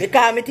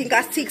 Because I think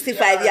at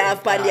 65 you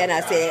have Pandy and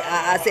I say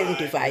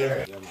 75.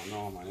 Yeah, man,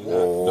 no, man.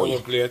 Double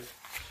plate.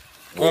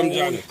 Come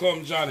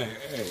Johnny.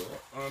 Hey.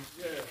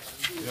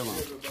 Yeah,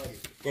 man.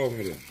 Come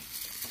here.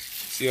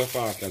 See your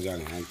father,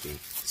 Johnny.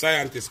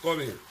 Scientist, come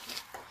here.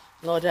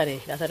 No,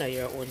 Johnny, that's not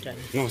your own, Johnny.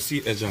 No, see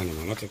it, Johnny,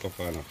 man. Not take up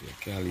on up here.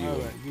 Can't leave.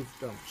 Alright, give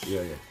thanks.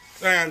 Yeah, yeah.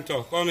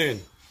 Sciento, come in.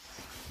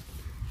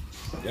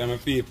 Yeah, my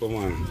people,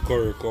 man.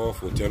 Curry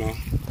food, you know.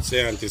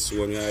 Scientist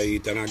when you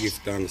eat and I give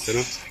thanks, you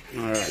know.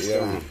 Alright, Yeah,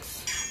 man.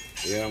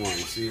 Yeah, man.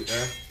 See it,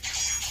 eh?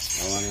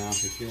 I want to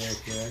have the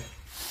cake.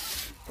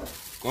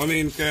 Come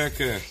in,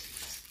 cake.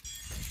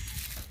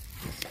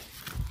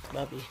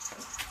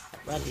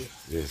 Bobby.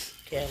 Yes.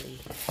 Kelly.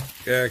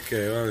 Cake,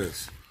 what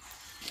is?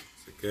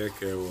 It's a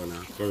cake one,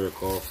 curry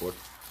food.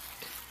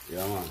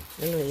 Yeah, man.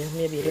 Anyway,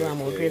 maybe they want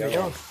more gravy,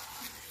 don't.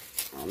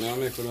 I'm not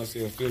making us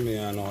see a film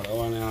here, I know. I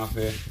want to have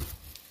a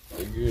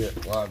great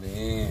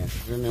Bobby.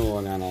 Film me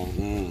one, I know.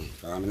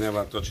 I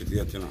never touch it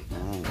yet, you know.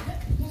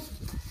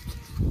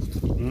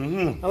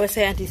 I was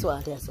saying this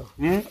one, so.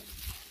 You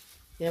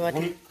never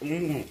think?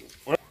 You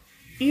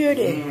hear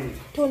that?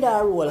 Turn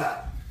that roll.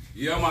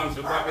 Yeah, man,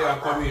 so Bobby, I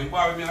come in.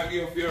 Bobby, I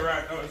give you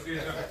right now. See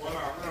that?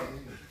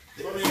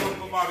 Come in,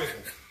 Uncle Bobby.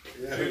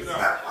 Prince,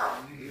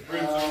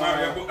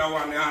 Bobby, I put that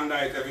one in the hand,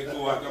 every 2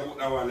 hours, I put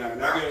that one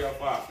there. I give you a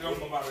pass.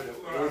 Uncle Bobby,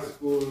 That's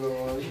cool,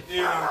 Lord.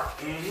 yeah.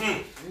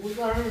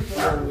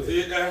 See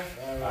it there?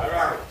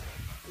 Alright.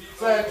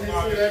 So, you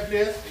see that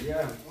place?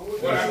 Yeah.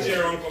 What a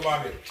chair, Uncle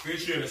Bobby.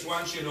 Appreciate it.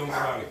 One shade, Uncle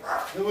Bobby.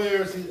 The way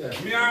you see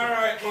that? Me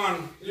alright,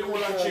 man. You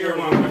want a chair,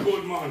 man. Me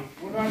good, man.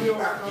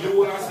 You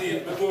want to see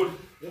it, me good.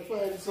 You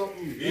find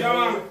something? Yeah,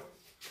 man.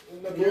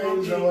 The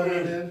girls are one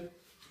of them.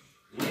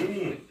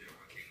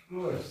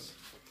 Yes.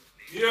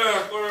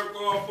 Yeah, curry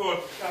food.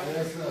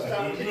 Yes, sir.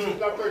 Start the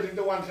pictures of 13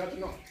 to 1 shot, you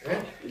know.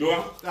 Do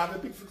what? Start the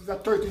pictures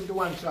of 13 to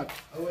 1 shot.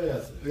 Oh,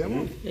 yes. Yeah,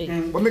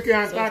 man. But me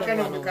can't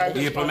because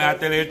People, may I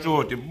tell you the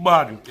truth, it's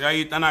bad. You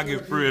eat and I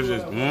give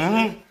praises.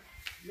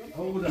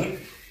 How would that?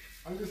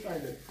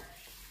 understand it.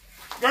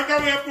 Get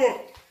away,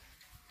 po.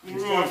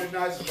 It's not a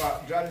nice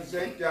spot. Johnny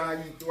said,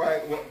 can't eat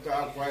twice,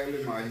 talk while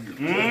in my eat.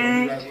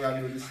 Like we are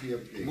doing the same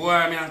thing. Boy,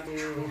 I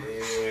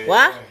mean,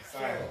 What?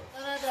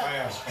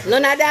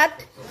 None of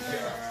that?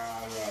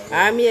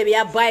 Or maybe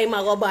I buy, I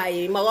go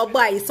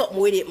buy something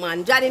with it,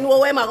 man. Johnny know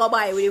where I go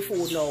buy with the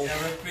food now.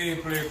 every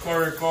people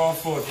curry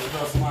food, you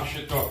just smash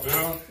it up, you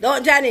know?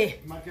 Don't, Johnny?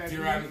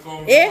 Tyranny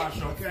come Eh?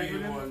 smash up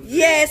people.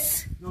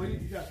 Yes. No,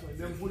 eat that one.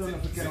 Them food on the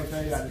can out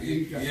there.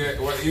 Yeah,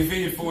 well, if you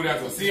eat food,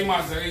 that's what. See,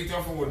 man, so eat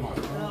your food, man.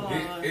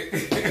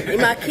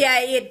 I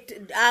can't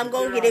eat. I'm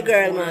going to get the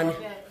girl, man.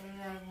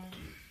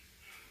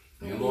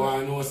 You go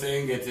and know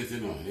saying get it, you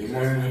know. You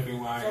must if you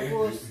want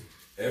it.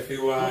 If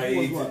you want to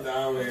eat it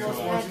that way,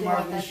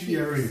 man.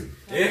 Sharing.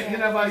 Eh? You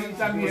never eat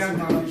tangy No. See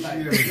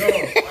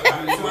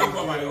one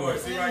cover the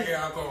horse. See one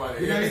here cover the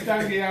You don't eat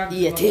tangy and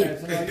Eat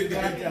it.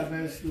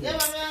 Yeah,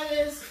 but I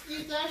always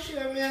eat and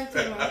share me and tea,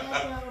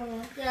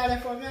 man. Yeah,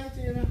 for me and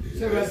tea, you know.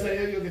 So I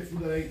say, you get food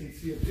that I eat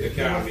safe. You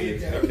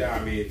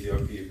can't meet your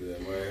people,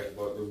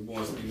 but the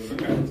most people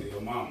look at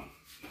your mom,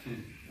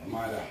 your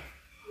mother.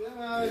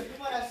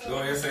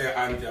 No, you say your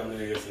auntie, I mean,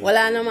 you say. Well,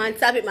 I know, man.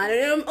 Stop it, man.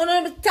 You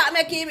don't stop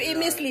making him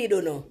mislead,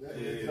 you know.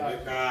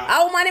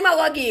 How many am I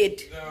going to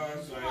get?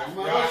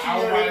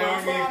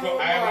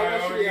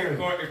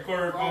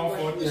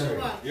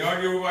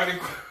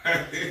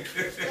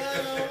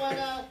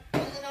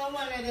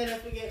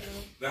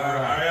 I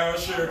have a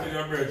shirt in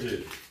your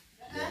bridget.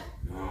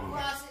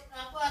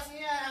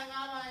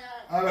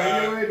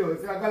 Alright, you know,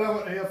 if you're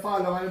going to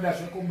fall down and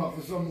dash, you come back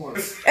for some more.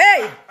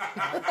 Hey!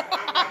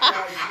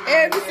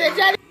 Hey, Mr.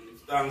 Johnny.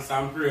 Thanks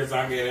and praise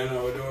again, you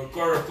know. We do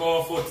curry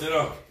food, you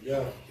know.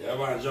 Yeah. Yeah,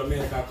 man.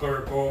 Jamaica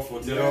curry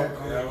food, you know.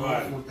 Yeah,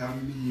 man. Food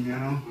and bean, you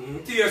know.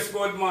 Taste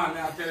good, man.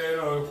 I tell you, you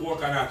know,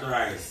 coconut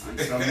rice. And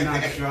some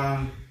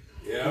natural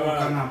Yeah, man.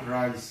 coconut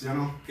rice, you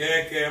know.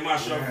 KK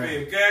mash up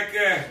him. KK.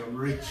 Some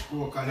rich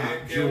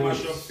coconut KK mash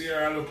up juice. here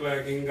and look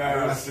like in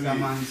Ghana.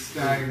 Rastaman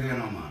style, you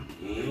know, man.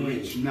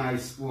 Rich,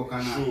 nice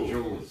coconut True.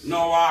 juice.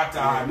 No water.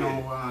 Yeah, no.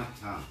 no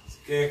water.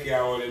 KK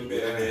are all in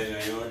bed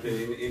there, you know.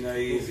 In a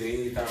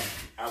easy, eat a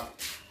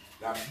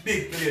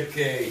big plate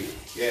cake.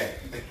 Yeah.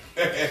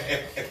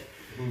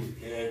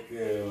 KK,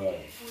 man.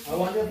 I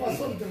wonder if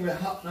something will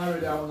happen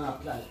already on our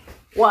planet.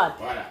 What?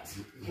 What that?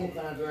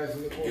 Coconut rice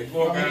with the It's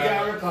coconut. coconut. I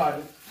can't record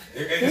it.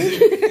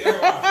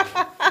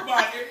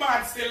 It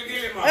bad still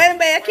give man.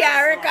 When you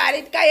can't record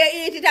it, can you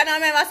eat it and I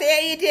remember say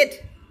you eat it?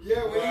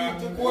 Yeah, we eat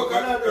the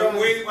coconut rice.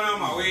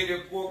 We the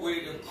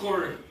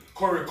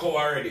curry cow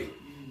already.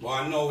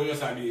 But now we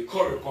just have the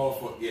curry cow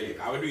foot get it.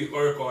 I will do the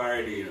curry cow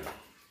already, you know.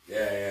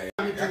 Yeah.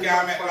 You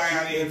can't make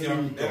lion eat you.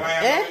 The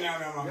lion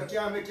You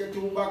can't make your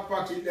 2 back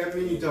pocket them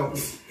minute up.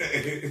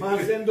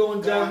 Man, them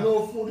don't jam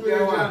no food with Yeah,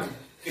 them. man.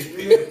 I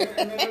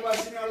never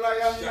seen a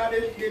lion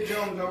in the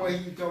jungle where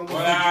he come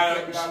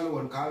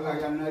alone. Because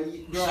lion not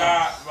eat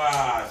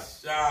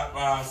grass. Short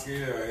boss, you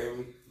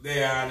know,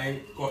 they are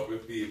then cut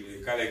with people, they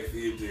collect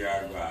people to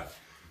your grass.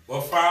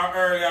 But far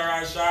earlier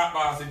on, short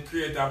boss, it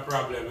create a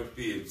problem with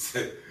people.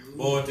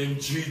 Bought him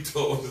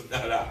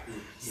 $3,000.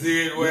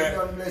 See it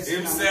where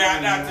him say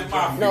that him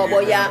have No,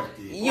 but yeah,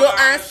 you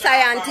are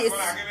scientist. Give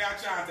me a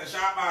chance.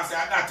 Short boss say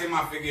that him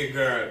have to get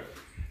girl.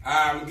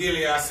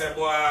 Gilly, I say,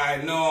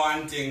 boy, no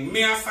one thing.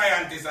 Me a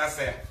scientist, I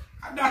say,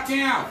 That thing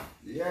have.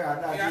 Yeah,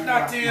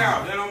 That thing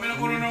have. You know, I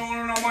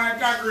don't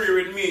might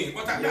agree with me,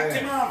 but that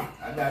thing have.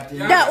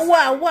 That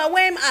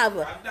What him have?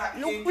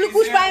 Look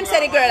which part him say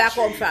the girl I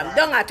come from,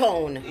 down a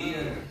town.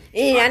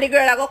 And the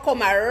girl I go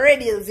come and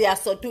ready there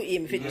so to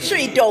him for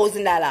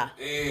 $3,000.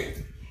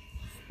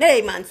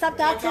 Hey man, stop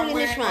that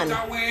foolish man.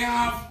 I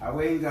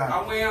ain't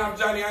got.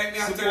 Johnny, I tell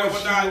you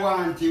Suppose she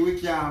want you, we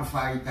can't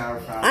fight her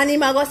from. And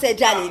him a go say,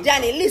 Johnny,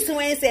 listen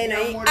when he say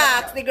no, he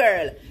ask the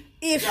girl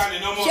if Johnny,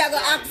 no she a go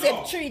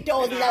accept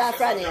 $3,000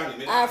 from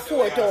him or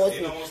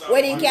 4,000.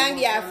 When he can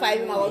give her 5,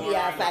 him a go give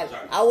her 5.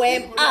 And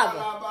when him have.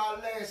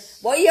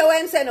 But here when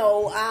him say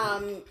no,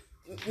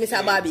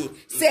 Mr. Bobby,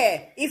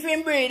 say if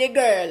him bring the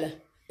girl,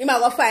 him a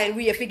go find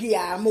way to give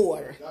her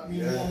more.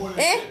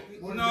 Eh?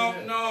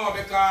 No,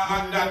 because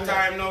at that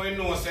time now we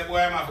know say boy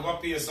I have to go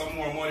pay some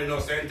more money now,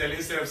 so he tell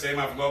himself say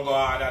I have to go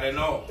harder than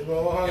now. You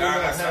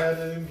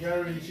understand?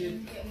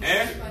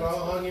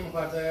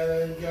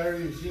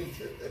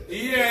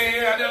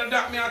 Yeah,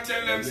 that me I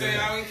tell them say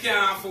I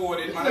can't afford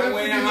it, man. I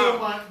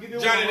have.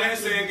 Johnny then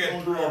say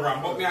get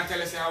program, but me I tell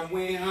him say I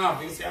won't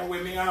have. He say I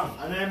will me have.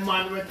 And then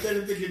man will tell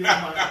him to give him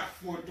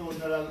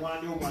 $4,000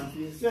 one woman for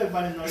himself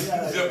and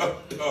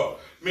no,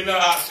 me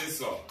not ask this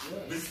so.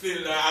 Me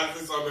still not ask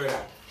this so,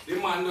 brother. The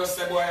man just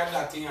said, boy, I have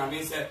that thing, and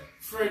he said,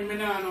 friend, me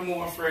not no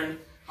more friend.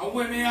 And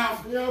when me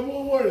have? Yeah,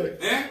 more money.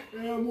 Eh?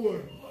 Yeah,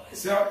 more.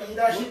 So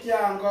either she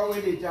can't go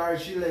with it or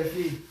she left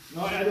it.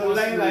 No, I don't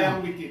like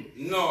I'm with it.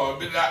 No,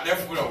 but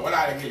that's what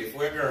I kill it.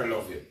 For a girl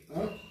love it.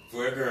 Huh?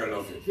 For a girl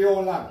love it. For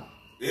how long?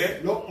 Yeah?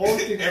 Look,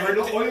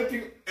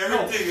 everything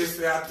is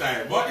fair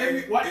time. But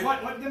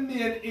what the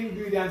main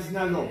ingredients in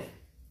love?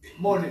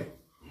 Money.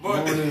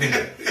 Money.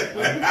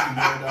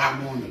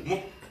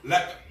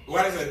 Like,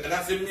 what is it?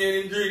 That's the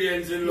main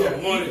ingredients in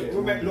love, money.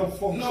 We make love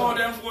function. No,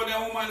 them for the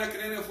woman that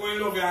can fall in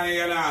love and you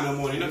have no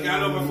money. You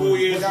can't love for 4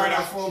 years,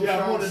 brother. She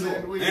have money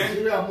though.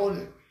 She have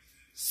money.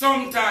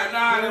 Sometimes,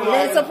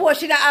 Then suppose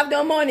she don't have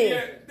no money.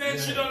 Yeah, then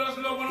she don't just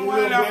love when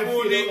one have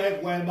money.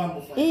 Like wild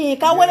bamboo fire.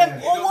 Because what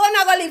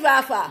not gonna live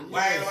off her?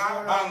 Wild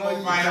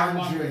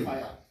bamboo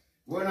fire.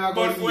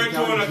 But for a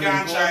girl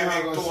can try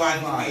make 2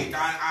 and 8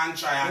 and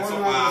try and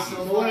some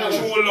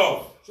true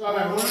love. So I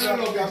want to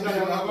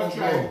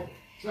love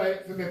try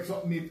to make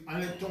something meat,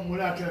 and then someone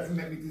that try to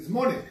make it is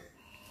money.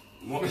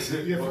 You have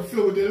to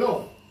flow with the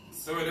love.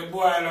 So the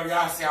boy love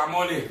you say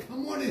money.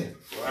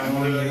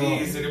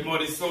 Money. Easy, the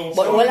money so.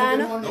 But hold on.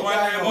 The one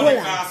that money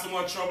cause so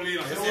much trouble, you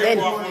know. You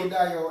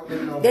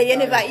see Then you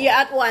never hear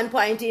at one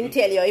point in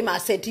tell you, he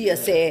must say to you,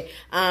 say,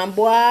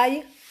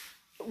 boy,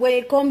 when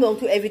it comes down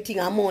to everything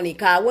and money,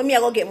 cause when me I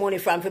go get money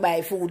from to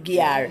buy food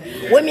gear,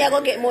 when me I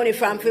go get money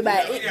from to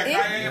buy it. Yeah,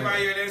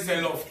 you hear them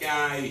say love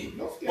can't eat.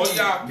 But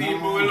that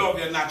people will love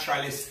you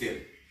naturally still.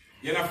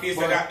 You know, face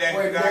that then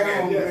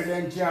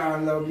again.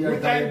 Can't love you.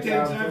 Would I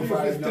intention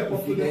for you to step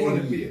up to the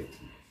money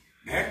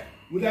pay? Eh?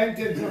 Would I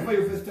intention for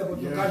you to step up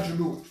to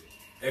contribute?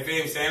 If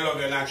him saying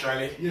love you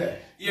naturally. Yeah.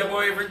 Yeah, but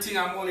everything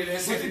and money, they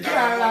set it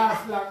down.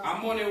 A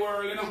money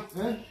world, you know.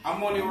 A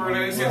money world,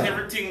 they set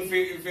everything for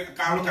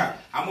can look at.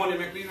 A money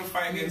make people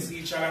fight against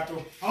each other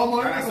too. How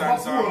much pick up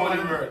a poor man?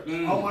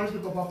 World. How much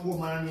pick up a poor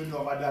man and you know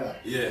of $1?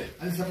 Yeah.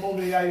 And some of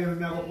the year you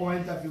know, I go for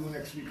interview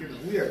next week, you know,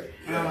 weird.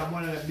 And I'm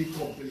one of the big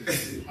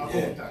companies,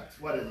 accountants,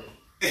 whatever.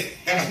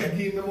 And she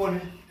give me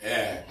money.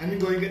 Yeah. And you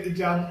go and get the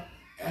job.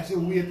 I say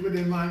wait with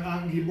them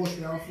and give Bush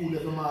me food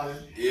every morning.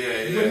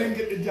 Yeah. You don't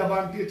get the job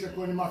and paycheck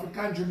when you have to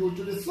contribute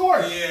to the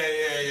source.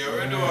 Yeah,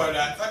 we know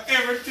that. So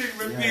everything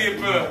with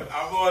people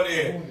about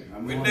it.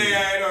 With day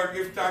I don't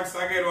give thanks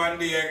again one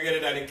day I get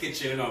it at the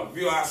kitchen, you know.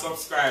 Viewer and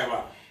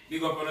subscriber.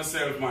 Big up on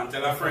yourself, man.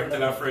 Tell a friend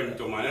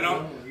to, man, you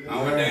know. And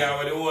we're there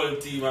with the whole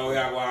team and we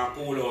are going to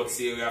pull out,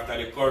 see, we after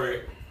the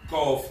curry,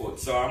 cow food.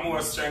 So I'm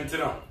more strength, you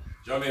know.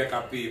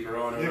 Jamaica people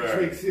around the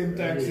world. Next week, same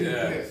time, same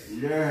place.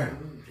 Yeah.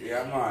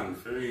 Yeah, man.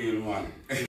 For real, man.